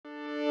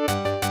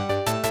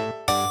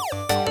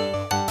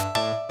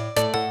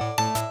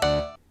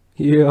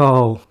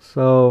Yo,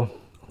 so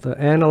the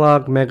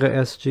Analog Mega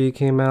SG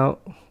came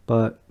out,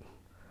 but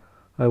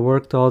I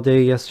worked all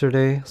day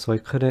yesterday, so I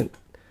couldn't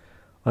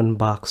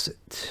unbox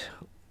it.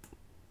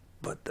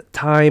 But the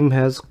time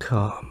has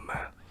come.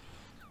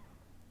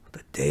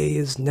 The day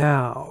is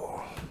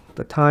now.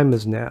 The time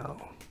is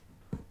now.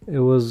 It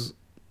was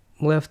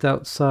left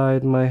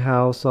outside my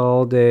house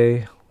all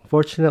day.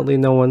 Fortunately,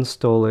 no one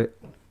stole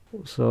it.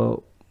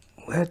 So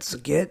let's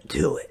get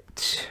to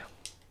it.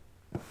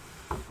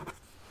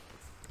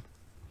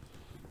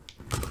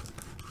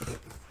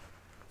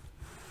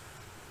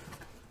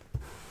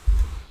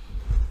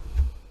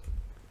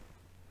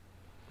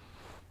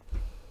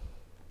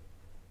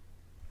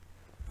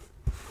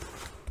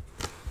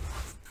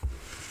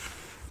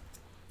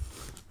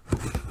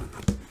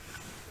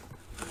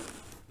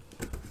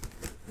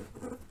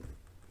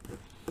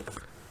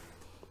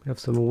 We have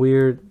some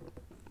weird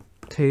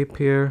tape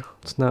here.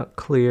 It's not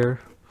clear.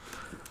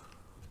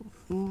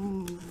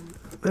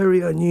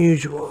 Very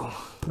unusual.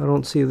 I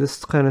don't see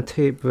this kind of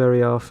tape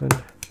very often.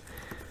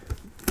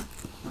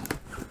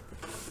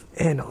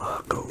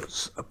 Analog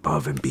goes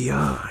above and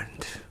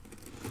beyond.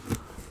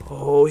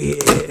 Oh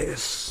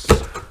yes.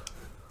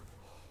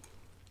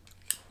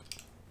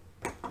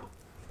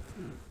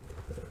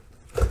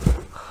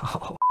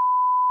 Oh.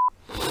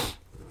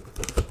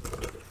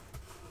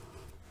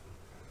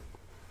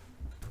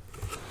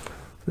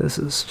 This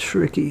is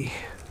tricky.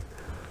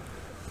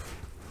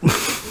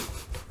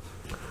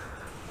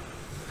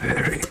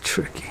 Very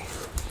tricky.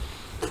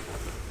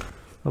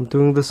 I'm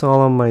doing this all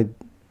on my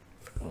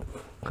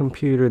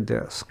computer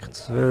desk.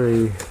 It's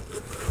very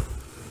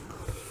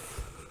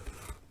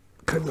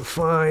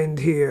confined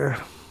here.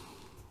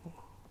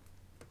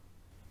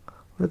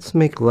 Let's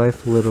make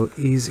life a little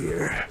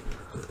easier.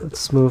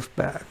 Let's move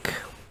back.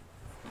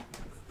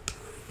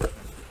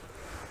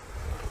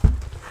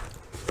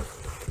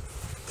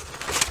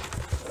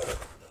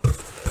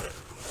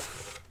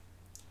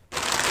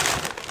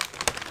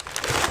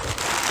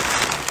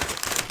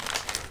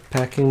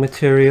 Packing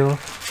material.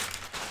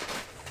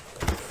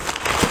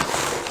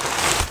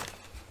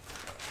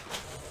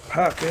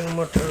 Packing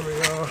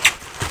material.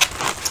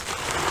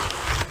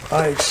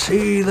 I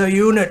see the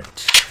unit.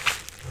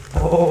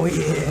 Oh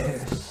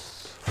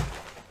yes.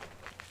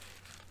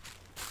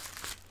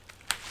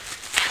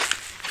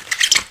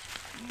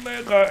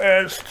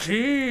 Mega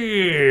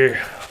ST.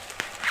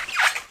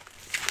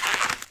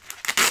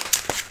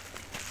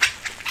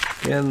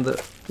 And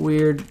the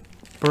weird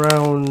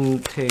brown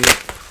tape.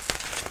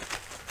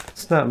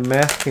 It's not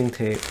masking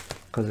tape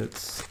because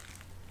it's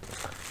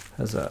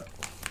has a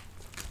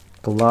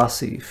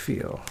glossy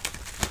feel.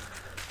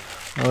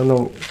 I don't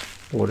know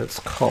what it's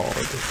called.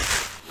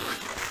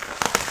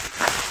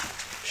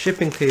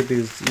 Shipping tape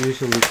is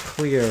usually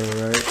clear,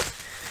 right?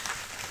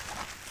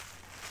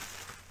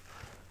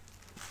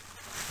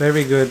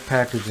 Very good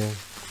packaging.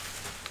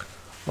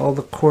 All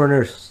the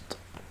corners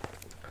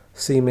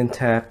seem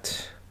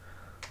intact.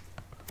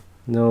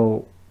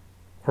 No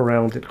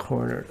rounded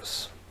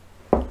corners.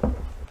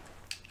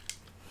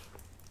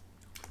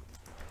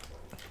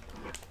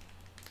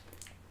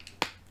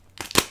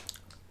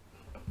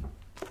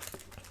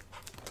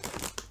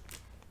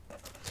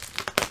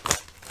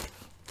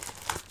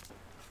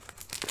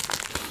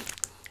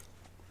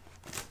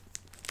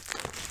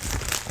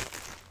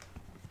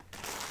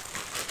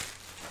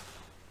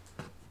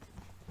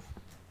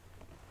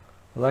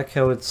 I like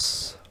how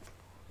it's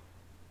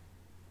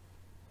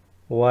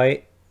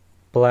white,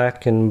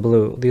 black, and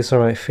blue. These are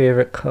my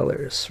favorite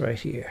colors right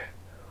here.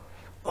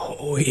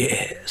 Oh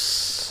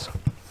yes.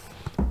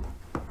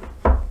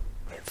 I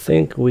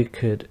think we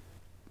could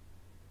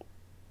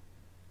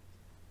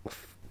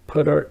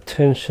put our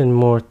attention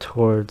more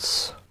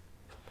towards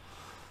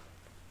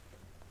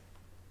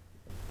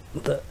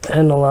the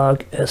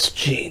Analog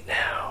SG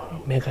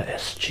now. Mega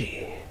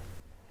SG.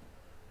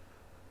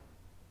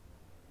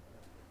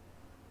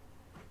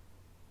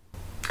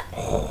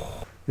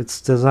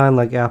 It's designed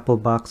like Apple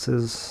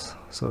boxes,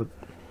 so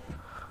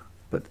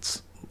but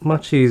it's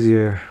much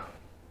easier.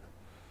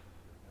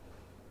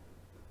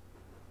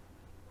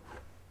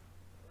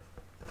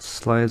 It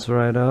slides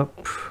right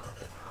up.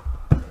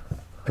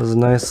 There's a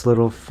nice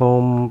little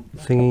foam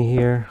thingy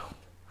here.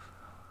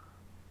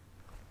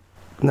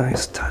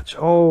 Nice touch.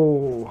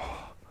 Oh,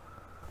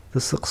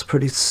 this looks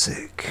pretty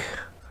sick.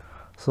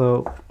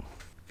 So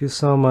if you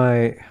saw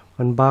my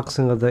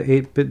unboxing of the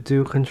 8-bit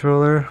Do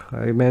controller,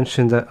 I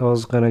mentioned that I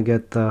was gonna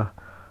get the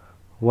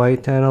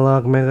white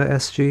Analog Mega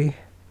SG,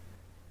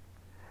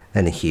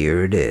 and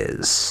here it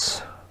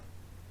is.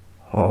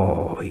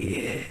 Oh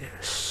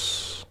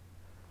yes.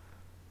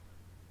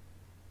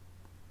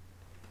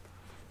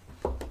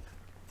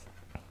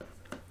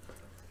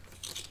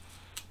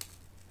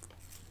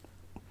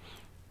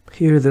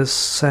 Hear this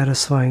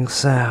satisfying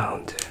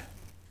sound.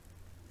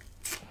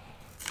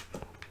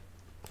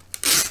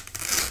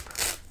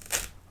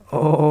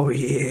 Oh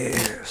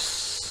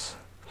yes.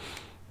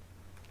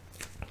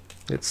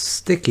 It's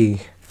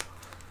sticky.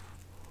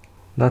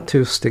 Not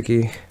too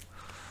sticky.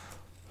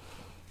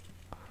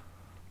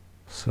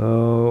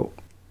 So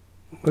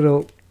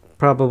it'll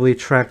probably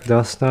track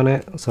dust on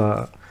it,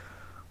 so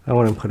I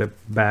want to put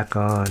it back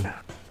on.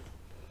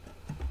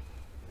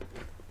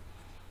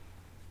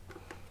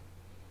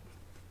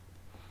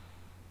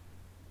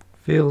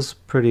 Feels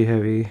pretty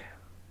heavy.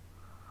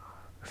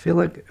 I feel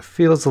like it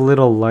feels a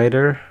little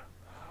lighter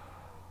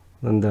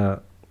than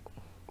the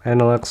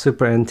Analogue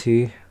Super NT.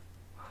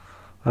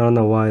 I don't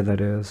know why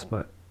that is,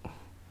 but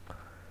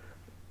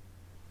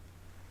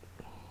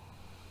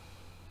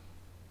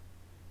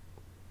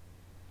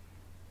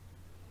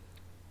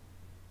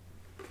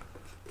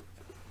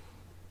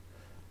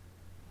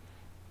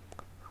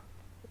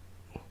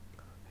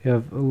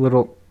you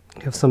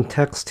have some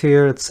text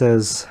here. It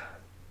says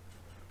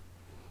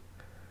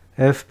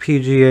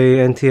FPGA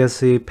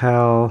NTSC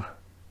PAL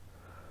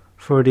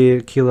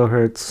 48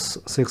 kilohertz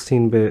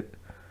 16-bit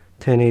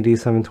 1080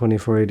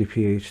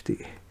 72480p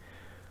HD.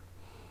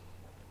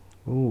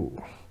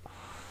 Ooh,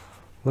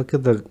 look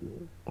at the,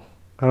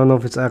 I don't know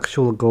if it's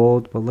actual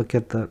gold, but look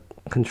at the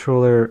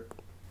controller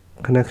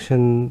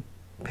connection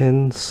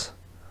pins.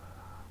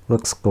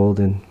 Looks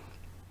golden.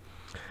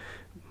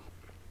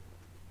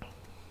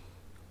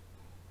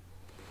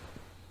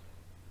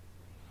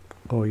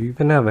 Oh, you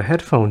even have a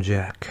headphone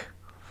jack.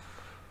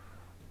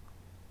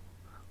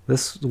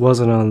 This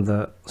wasn't on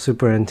the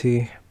Super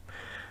NT.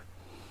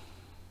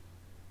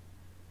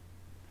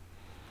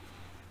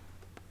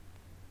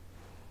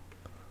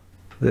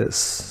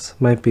 This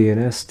might be an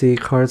SD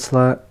card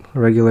slot,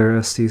 regular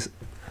SD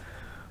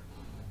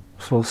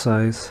full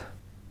size.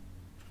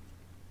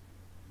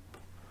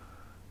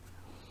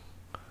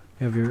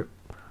 You have your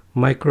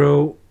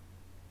micro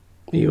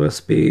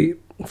USB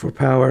for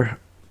power.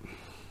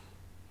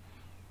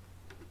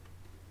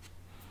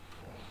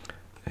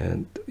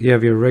 And you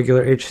have your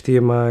regular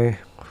HDMI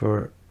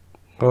for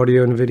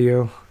audio and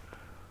video.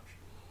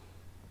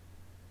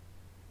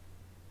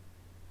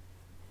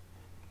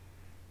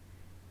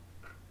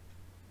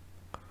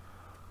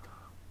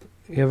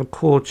 You have a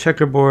cool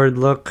checkerboard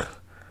look.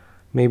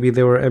 Maybe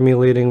they were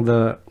emulating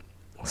the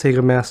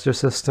Sega Master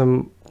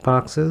System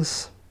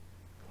boxes.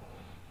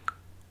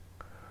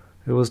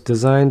 It was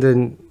designed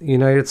in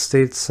United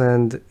States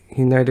and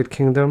United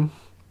Kingdom,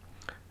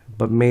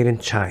 but made in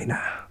China.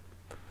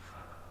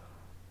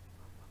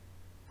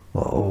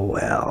 Oh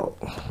well,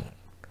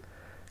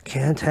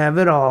 can't have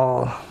it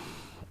all.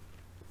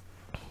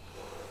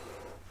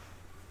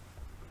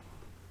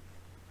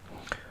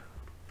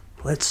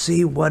 Let's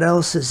see what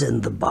else is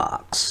in the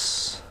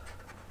box.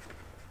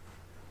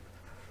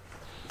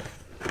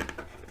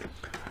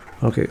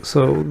 Okay,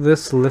 so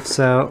this lifts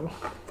out.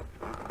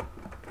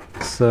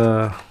 It's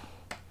I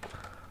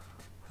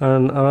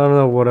don't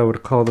know what I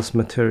would call this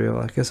material.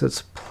 I guess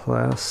it's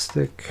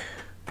plastic.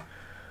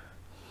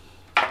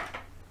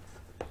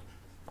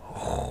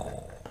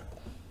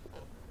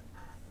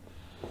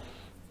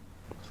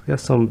 Got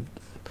some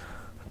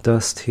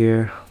dust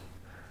here.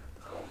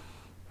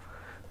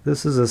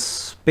 This is a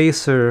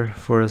spacer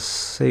for a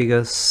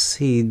Sega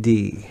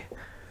CD.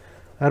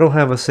 I don't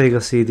have a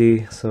Sega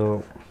CD,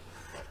 so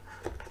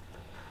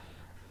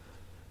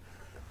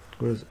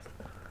where is it?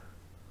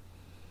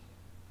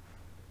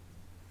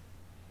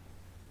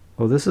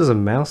 Oh, this is a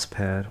mouse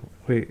pad.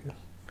 Wait.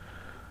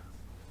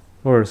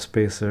 Or a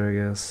spacer, I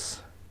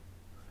guess.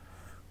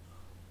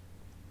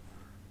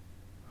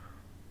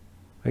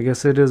 I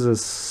guess it is a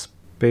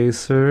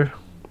spacer.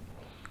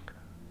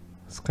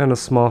 It's kind of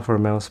small for a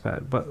mouse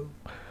pad, but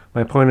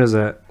my point is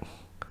that it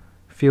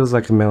feels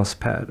like a mouse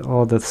pad.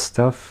 All the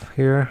stuff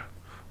here,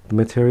 the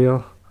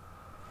material.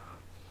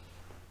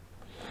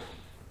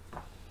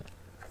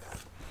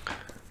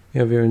 You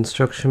have your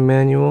instruction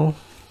manual.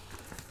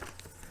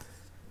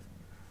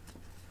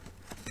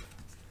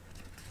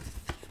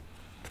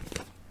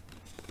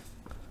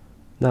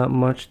 Not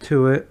much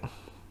to it,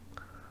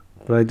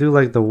 but I do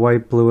like the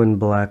white, blue, and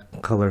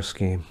black color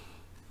scheme.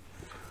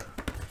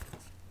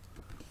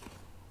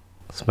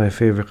 It's my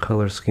favorite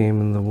color scheme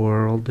in the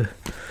world.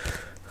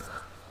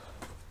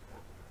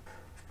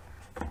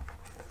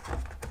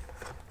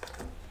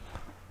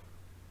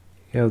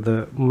 You have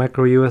the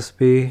micro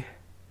USB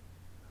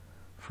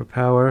for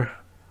power.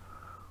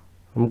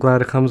 I'm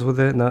glad it comes with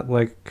it, not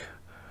like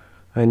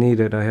I need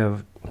it. I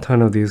have a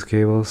ton of these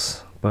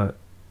cables, but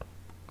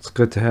it's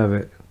good to have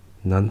it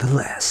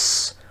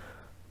nonetheless.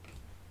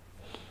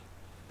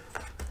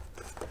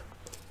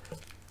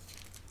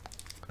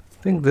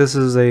 I think this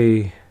is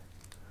a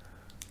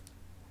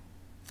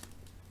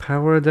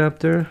power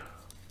adapter.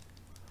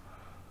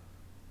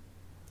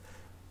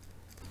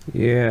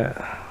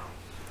 Yeah.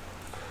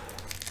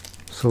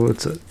 So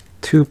it's a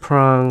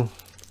 2-prong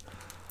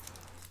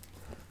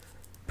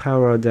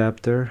power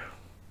adapter.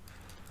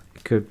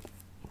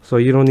 So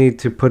you don't need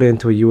to put it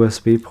into a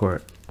USB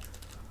port.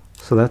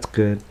 So that's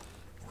good.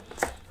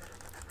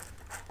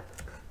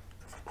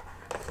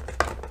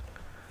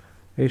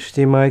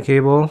 HDMI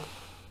cable.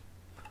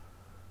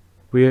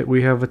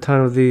 We have a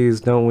ton of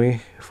these, don't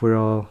we? If we're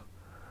all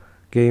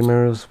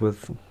gamers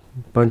with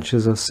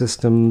bunches of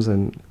systems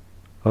and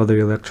other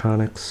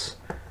electronics.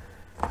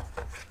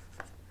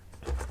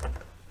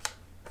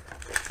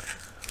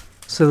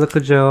 Silica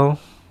gel.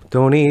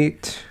 Don't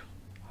eat.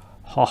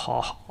 Ha ha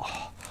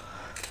ha.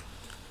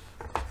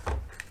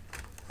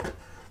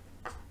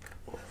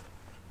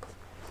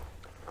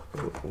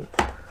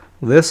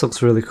 This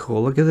looks really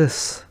cool. Look at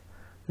this.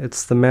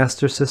 It's the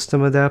Master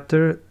System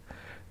adapter.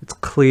 It's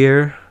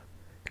clear.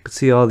 You can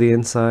see all the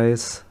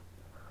insides.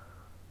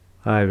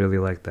 I really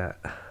like that.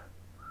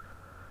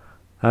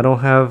 I don't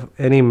have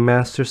any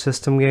Master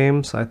System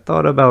games. I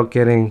thought about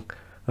getting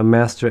a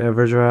Master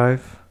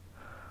Everdrive,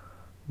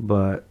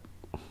 but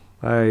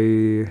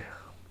there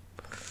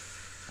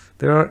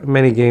aren't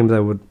many games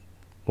I would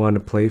want to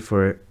play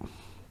for it.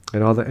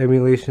 And all the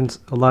emulations,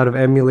 a lot of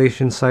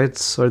emulation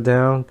sites are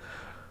down,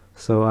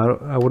 so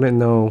I wouldn't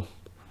know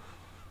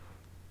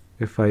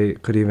if I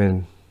could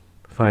even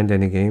find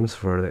any games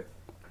for it.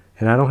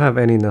 And I don't have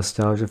any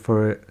nostalgia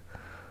for it.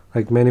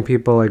 Like many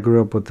people, I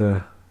grew up with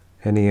the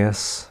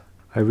NES.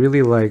 I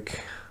really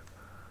like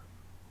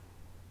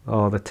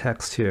all the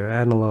text here.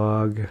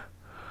 Analogue,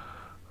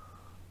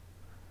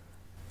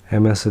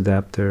 MS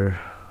adapter.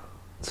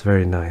 It's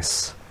very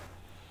nice.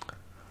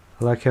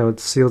 I like how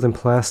it's sealed in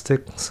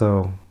plastic,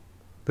 so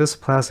this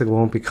plastic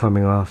won't be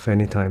coming off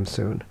anytime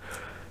soon,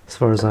 as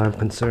far as I'm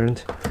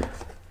concerned.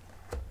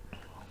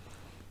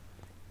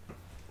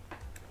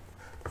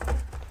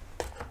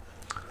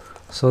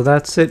 So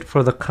that's it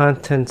for the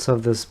contents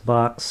of this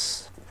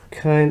box.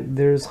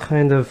 There's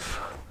kind of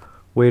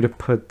way to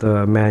put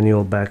the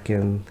manual back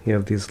in. You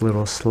have these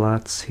little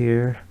slots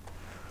here.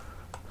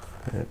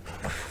 It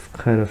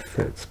kind of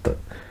fits, but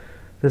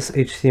this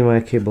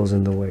HDMI cable is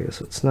in the way,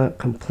 so it's not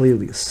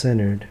completely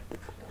centered.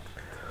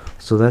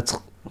 So that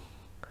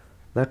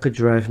could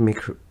drive me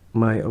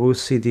my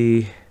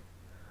OCD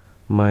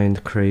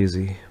mind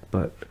crazy,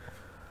 but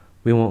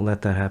we won't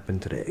let that happen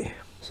today.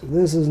 So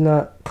this is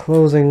not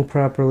closing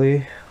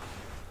properly.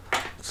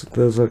 So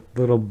there's a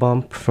little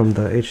bump from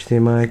the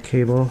HDMI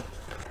cable.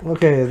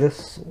 Okay,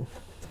 this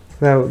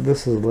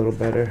is a little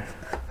better,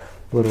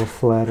 a little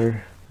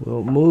flatter.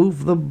 We'll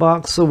move the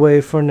box away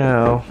for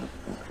now.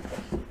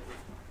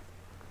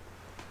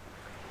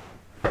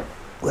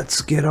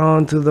 Let's get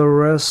on to the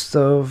rest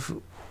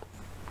of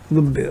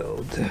the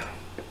build.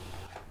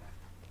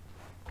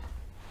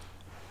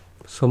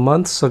 So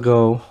months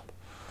ago,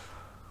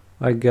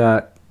 I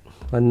got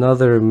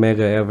another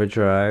Mega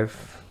Everdrive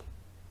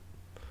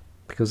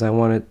because I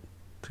wanted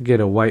to get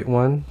a white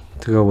one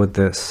to go with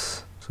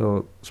this.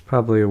 So it's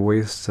probably a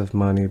waste of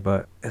money,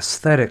 but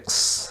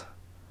aesthetics,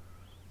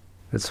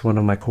 it's one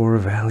of my core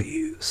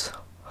values.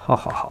 Ha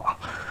ha ha.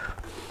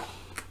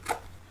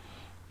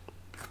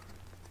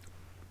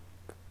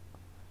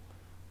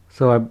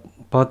 So I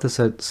bought this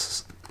at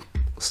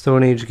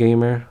Stone Age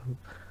Gamer.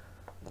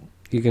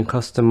 You can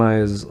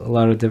customize a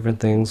lot of different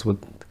things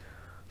with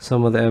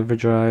some of the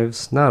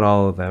Everdrives, not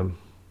all of them.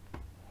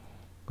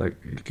 Like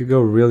you could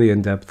go really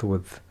in depth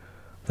with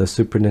the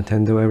Super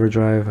Nintendo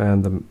Everdrive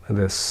and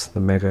the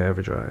Mega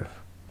Everdrive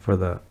for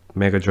the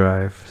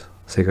Megadrive,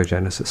 Sega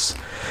Genesis.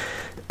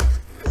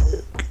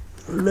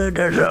 Let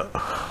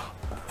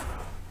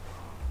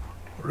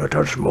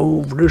us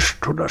move this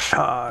to the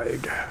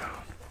side.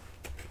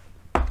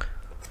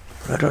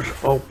 Let us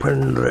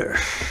open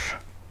this.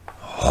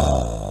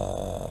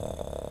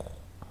 Oh,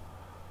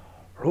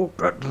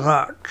 look at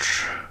that.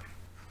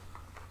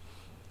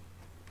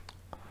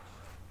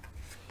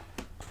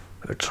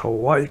 It's a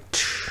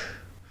white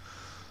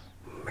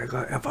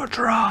Mega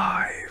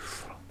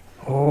Everdrive.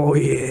 Oh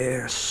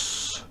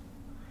yes.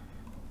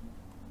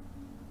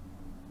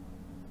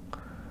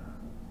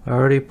 I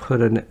already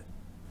put an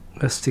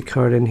SD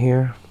card in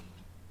here.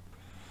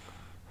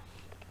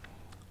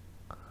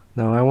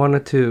 Now I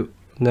wanted to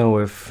know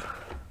if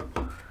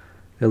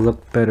it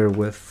looked better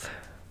with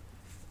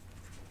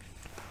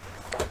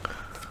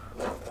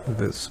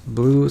this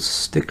blue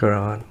sticker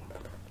on.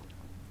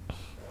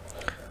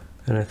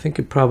 And I think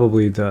it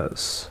probably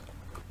does.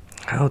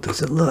 How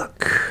does it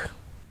look?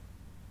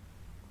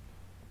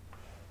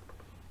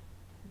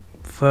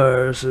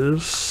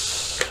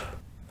 Versus...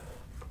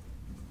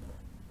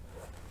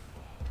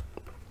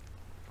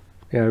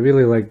 Yeah, I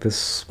really like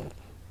this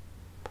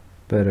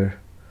better.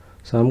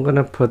 So I'm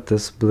gonna put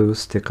this blue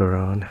sticker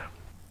on.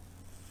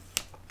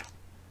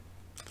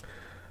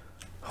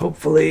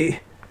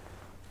 Hopefully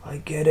I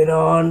get it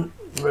on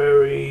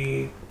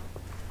very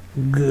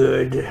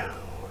good,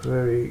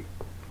 very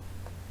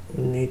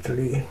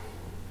neatly.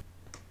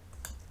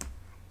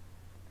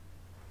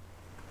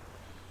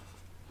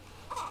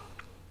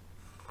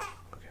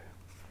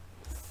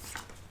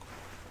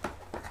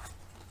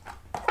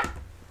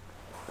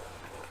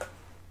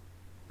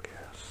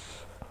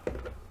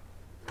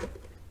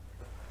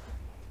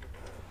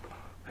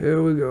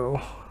 Here we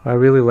go. I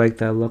really like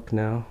that look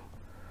now.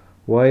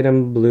 White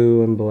and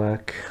blue and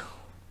black.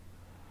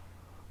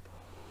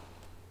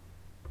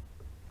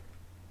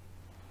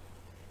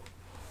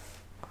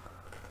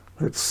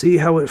 Let's see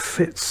how it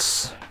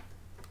fits.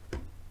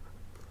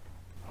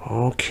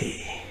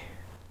 Okay.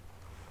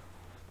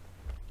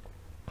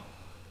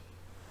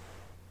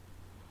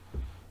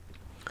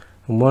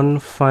 One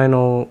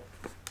final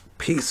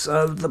piece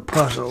of the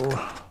puzzle.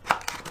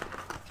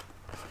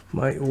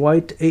 My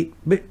white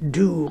 8-bit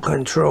dual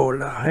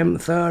controller,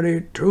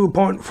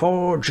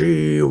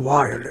 M32.4G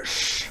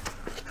wireless.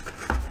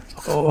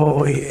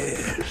 Oh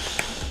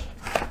yes.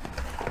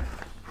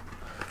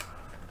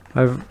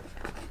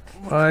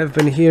 I've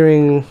been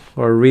hearing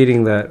or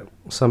reading that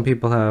some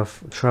people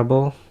have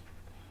trouble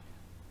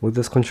with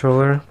this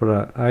controller,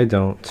 but I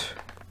don't.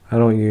 I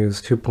don't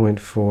use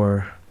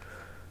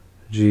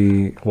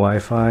 2.4G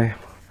Wi-Fi.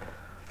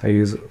 I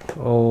use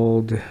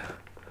old,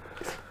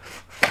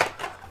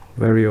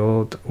 very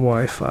old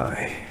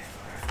Wi-Fi.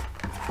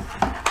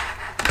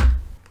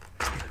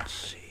 Let's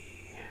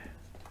see.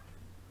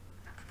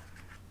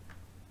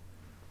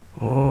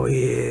 Oh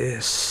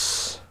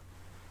yes.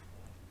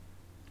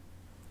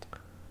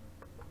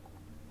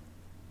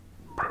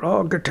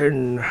 Plug it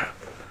in.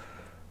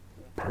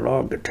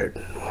 Plug it in.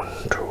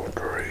 1, 2,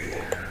 3.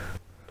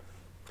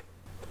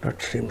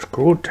 That seems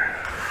good.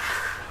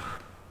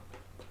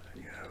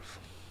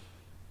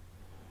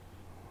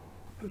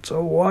 It's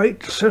a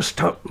white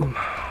system.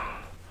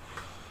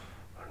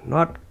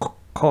 Not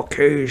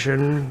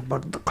Caucasian,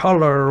 but the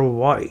color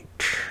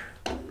white.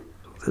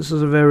 This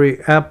is a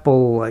very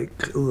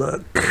Apple-like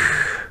look,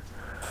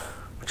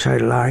 which I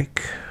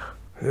like.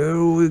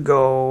 Here we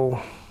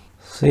go.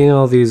 Seeing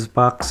all these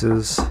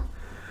boxes,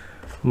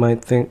 you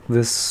might think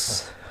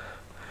this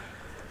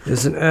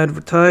is an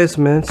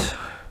advertisement,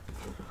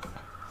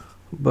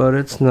 but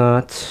it's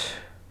not.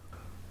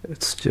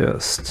 It's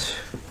just,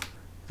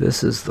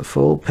 this is the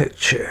full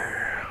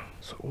picture.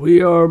 So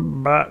we are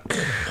back.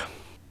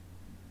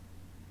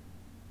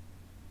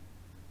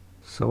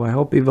 So I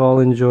hope you've all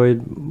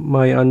enjoyed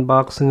my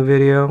unboxing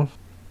video.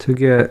 To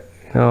get,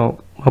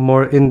 a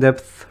more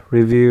in-depth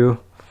review,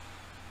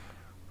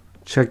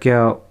 check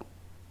out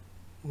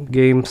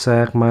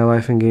GameSack, My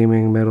Life in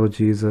Gaming, Metal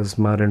Jesus,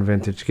 Modern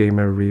Vintage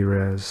Gamer,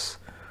 Re-Res.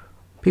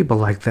 People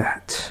like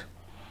that.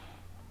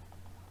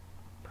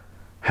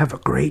 Have a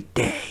great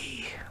day.